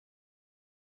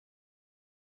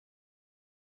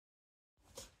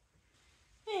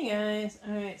Hey guys,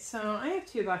 alright, so I have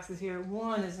two boxes here.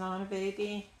 One is not a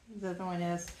baby, the other one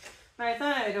is. But I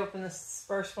thought I'd open this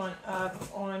first one up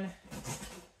on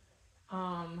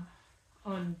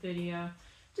video.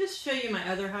 Just show you my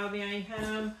other hobby I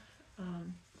have.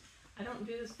 I don't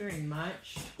do this very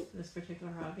much, this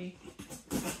particular hobby,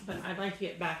 but I'd like to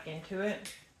get back into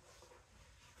it.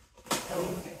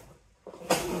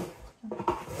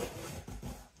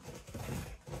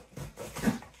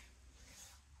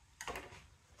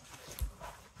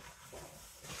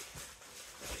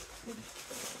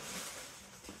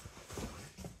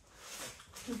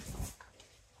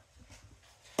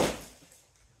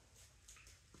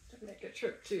 Make a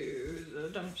trip to the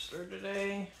dumpster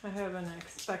today. I have an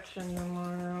inspection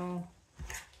tomorrow,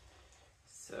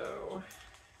 so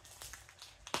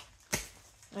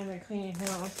I've been cleaning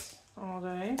house all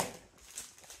day.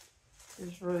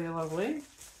 It's really lovely.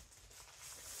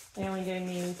 They only gave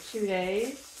me 2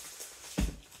 days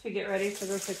to get ready for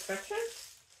this inspection.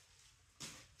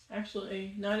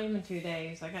 Actually, not even 2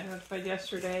 days. I got notified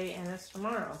yesterday and it's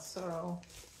tomorrow, so,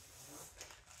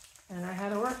 and I had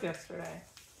to work yesterday.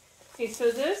 Okay,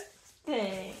 so this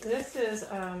is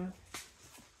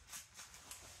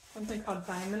something called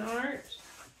diamond art.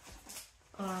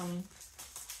 And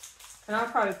I'll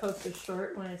probably post a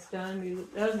short when it's done.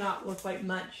 It does not look like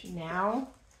much now.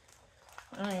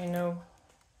 I don't even know.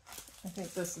 I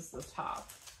think this is the top.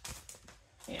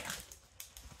 Yeah.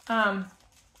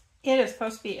 It is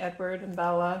supposed to be Edward and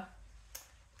Bella.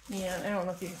 Yeah, I don't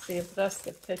know if you can see it, but that's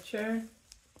the picture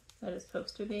that it's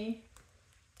supposed to be.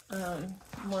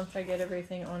 Once I get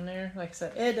everything on there, like I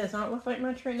said, it does not look like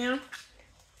much right now,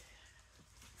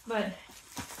 but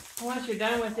once you're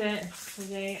done with it,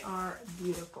 they are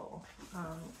beautiful.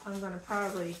 I'm going to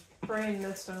probably frame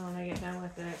this one when I get done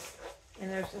with it, and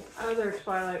there's some other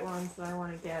Twilight ones that I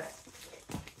want to get.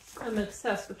 I'm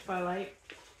obsessed with Twilight,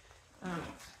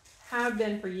 have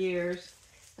been for years,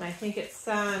 and I think it's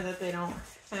sad that they don't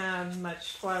have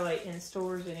much Twilight in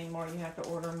stores anymore. You have to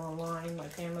order them online,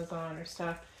 like Amazon or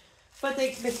stuff. But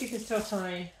you can still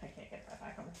find, I can't get that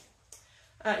back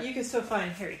on. You can still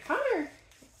find Harry Potter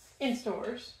in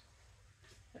stores,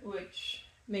 which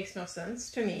makes no sense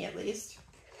to me, at least.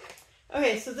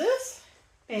 Okay, so this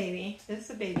is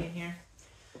a baby in here.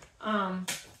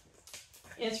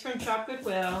 It's from Shop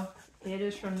Goodwill. It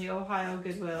is from the Ohio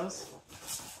Goodwills.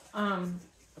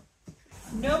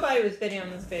 Nobody was bidding on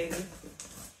this baby.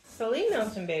 So Lee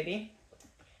Middleton baby.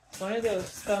 It's one of those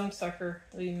thumb sucker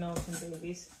Lee Middleton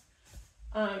babies.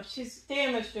 She's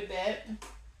damaged a bit,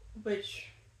 which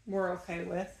we're okay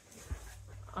with.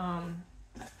 And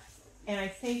I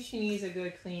think she needs a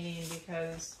good cleaning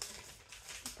because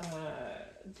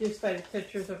just by the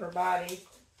pictures of her body,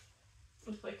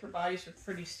 looks like her body's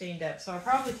pretty stained up. So I'll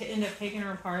probably end up taking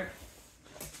her apart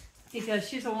because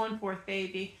she's a 1/4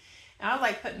 baby. And I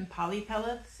like putting poly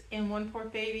pellets in 1/4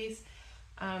 babies.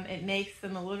 It makes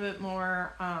them a little bit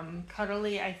more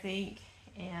cuddly, I think,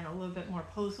 and a little bit more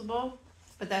poseable.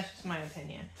 But that's just my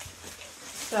opinion.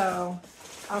 So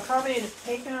I'll probably end up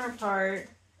taking her apart,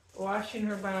 washing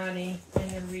her body, and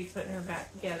then re-putting her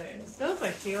back together. And it feels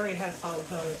like she already has poly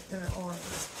pellets in her arm.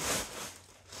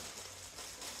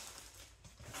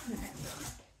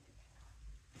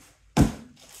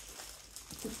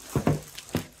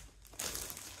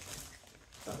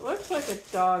 So it looks like a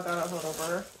dog got a hold of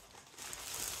her.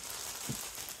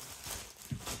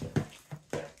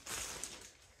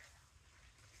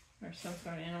 Some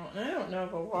sort of animal. And I don't know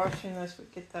if washing this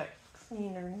would get that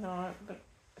clean or not, but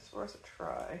it's worth a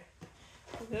try.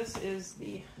 So this is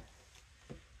the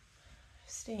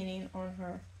staining on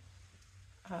her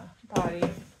body.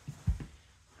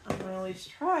 I'm going to at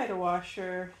least try to wash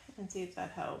her and see if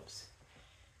that helps.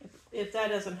 If that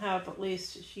doesn't help, at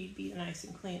least she'd be nice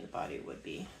and clean. The body would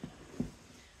be.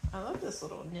 I love this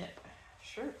little knit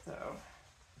shirt though.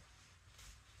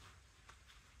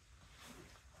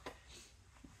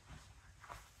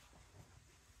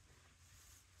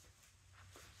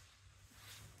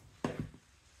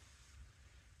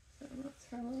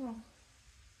 I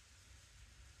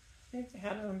think they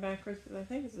had it on backwards, but I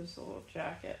think it's just a little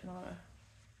jacket, not a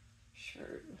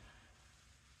shirt.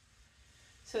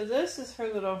 So this is her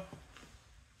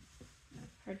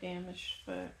damaged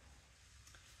foot.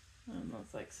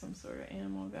 Looks like some sort of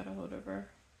animal got a hold of her.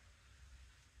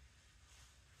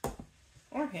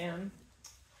 Or him.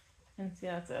 And see,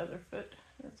 that's the other foot.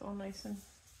 That's all nice and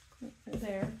clean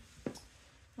there.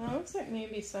 Well, it looks like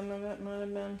maybe some of it might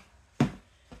have been.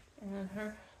 And then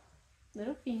her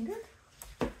little finger.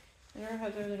 There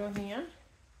has her little hand.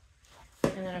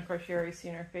 And then, of course, you already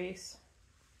seen her face.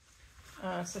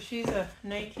 So she's a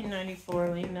 1994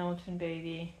 Lee Middleton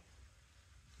baby.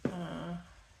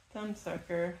 thumb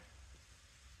sucker.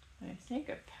 I think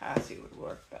a passy would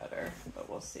work better, but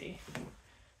we'll see.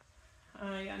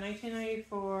 I got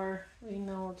 1994 Lee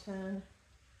Middleton.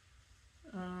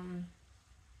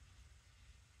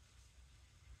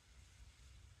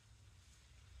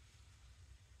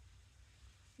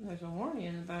 There's a warning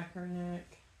in the back of her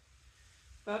neck.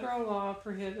 Federal law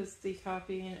prohibits the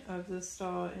copying of this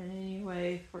doll in any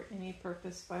way for any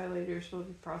purpose. Violators will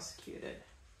be prosecuted.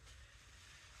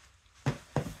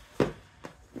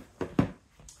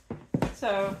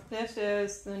 So this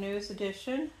is the newest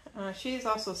edition. She is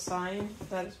also signed.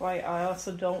 That is why I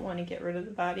also don't want to get rid of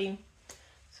the body.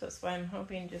 So that's why I'm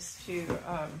hoping just to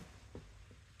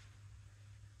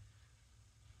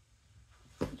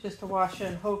wash it,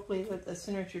 and hopefully that the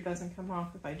signature doesn't come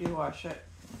off if I do wash it.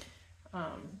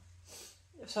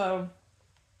 So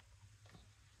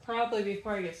probably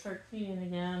before I start cleaning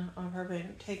again, I'll probably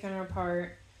taking her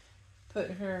apart,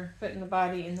 putting the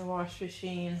body in the wash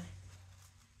machine,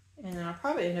 and then I'll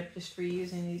probably end up just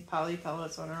reusing these poly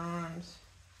pellets on her arms,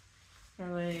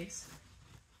 her legs,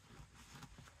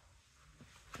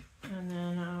 and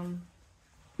then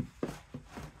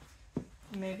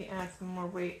maybe add some more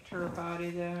weight to her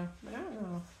body though. But I don't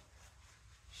know.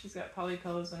 She's got poly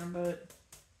pellets in her butt.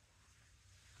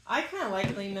 I kind of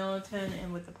like Lee Middleton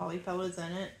and with the poly pellets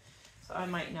in it, so I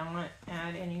might not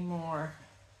add any more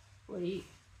weight.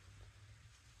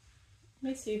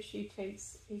 Let me see if she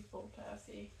takes a full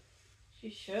passy. She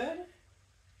should.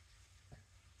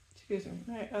 Excuse me.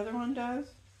 My other one does.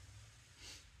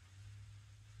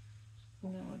 No,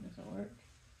 it doesn't work.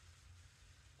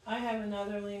 I have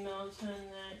another Lee Middleton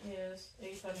that is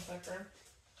a thumb sucker.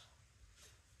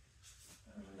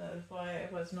 That is why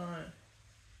it was not.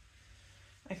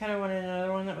 I kind of wanted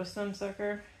another one that was thumb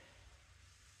sucker.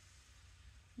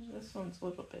 This one's a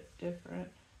little bit different.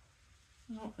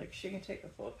 I don't think she can take a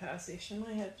full passy. She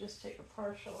might have to just take a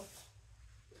partial.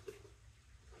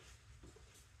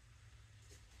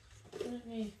 Let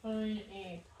me find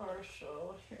a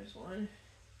partial. Here's one.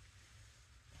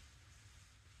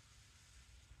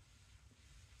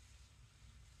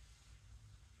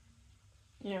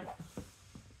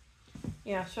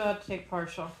 Yeah, she'll have to take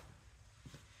partial.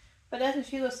 But doesn't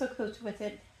she look so close with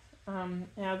it?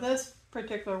 Now this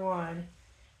particular one,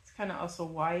 it's kind of also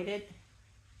whited.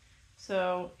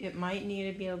 So it might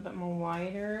need to be a little bit more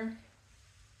wider.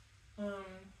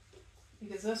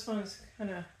 Because this one's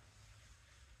kind of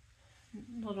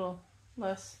a little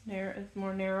less narrow,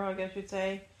 more narrow, I guess you'd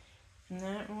say. And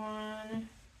that one,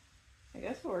 I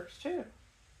guess it works too.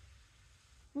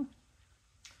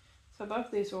 So both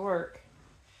of these will work.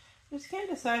 Just can't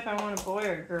decide if I want a boy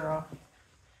or a girl.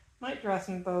 Might dress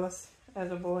them both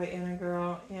as a boy and a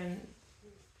girl, and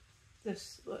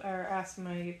just or ask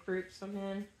my groups I'm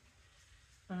in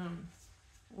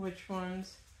which one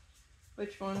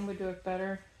would do it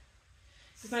better.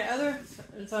 Because my other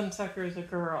thumb sucker is a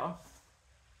girl,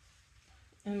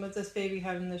 and with this baby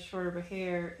having this short of a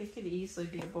hair, it could easily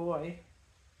be a boy.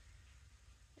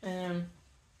 And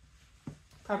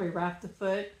probably wrap the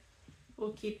foot.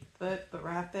 We'll keep the foot, but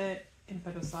wrap it and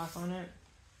put a sock on it.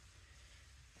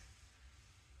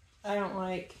 I don't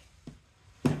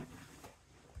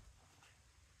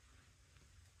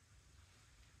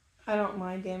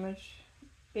mind damaged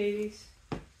babies.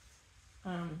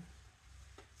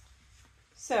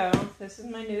 So this is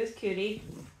my newest cutie.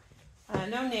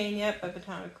 No name yet, but by the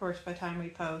time we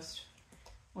post,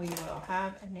 we will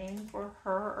have a name for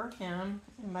her or him,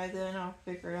 and by then I'll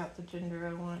figure out the gender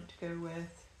I want to go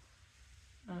with.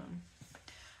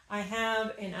 I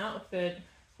have an outfit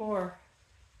for,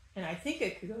 and I think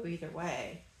it could go either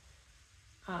way,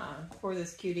 for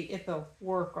this cutie if it'll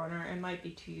work on her. It might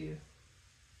be too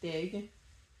big,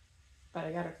 but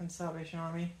I got it from Salvation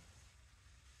Army.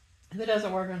 If it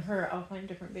doesn't work on her, I'll find a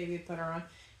different baby to put her on,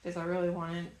 because I really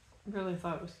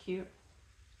thought it was cute.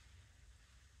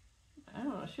 I don't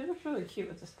know, she looks really cute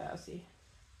with this passy.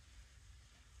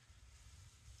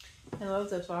 I love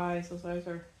those eyes. Those eyes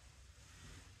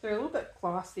they're a little bit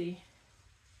glossy.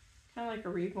 Kind of like a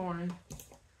reborn.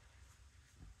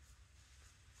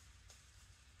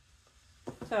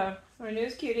 So, my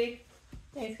newest cutie.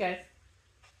 Thanks, guys.